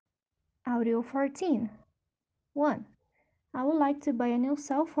Audio 14. 1. I would like to buy a new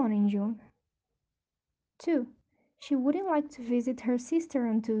cell phone in June. 2. She wouldn't like to visit her sister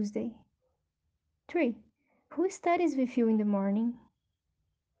on Tuesday. 3. Who studies with you in the morning?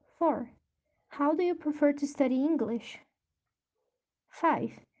 4. How do you prefer to study English?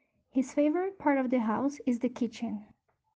 5. His favorite part of the house is the kitchen.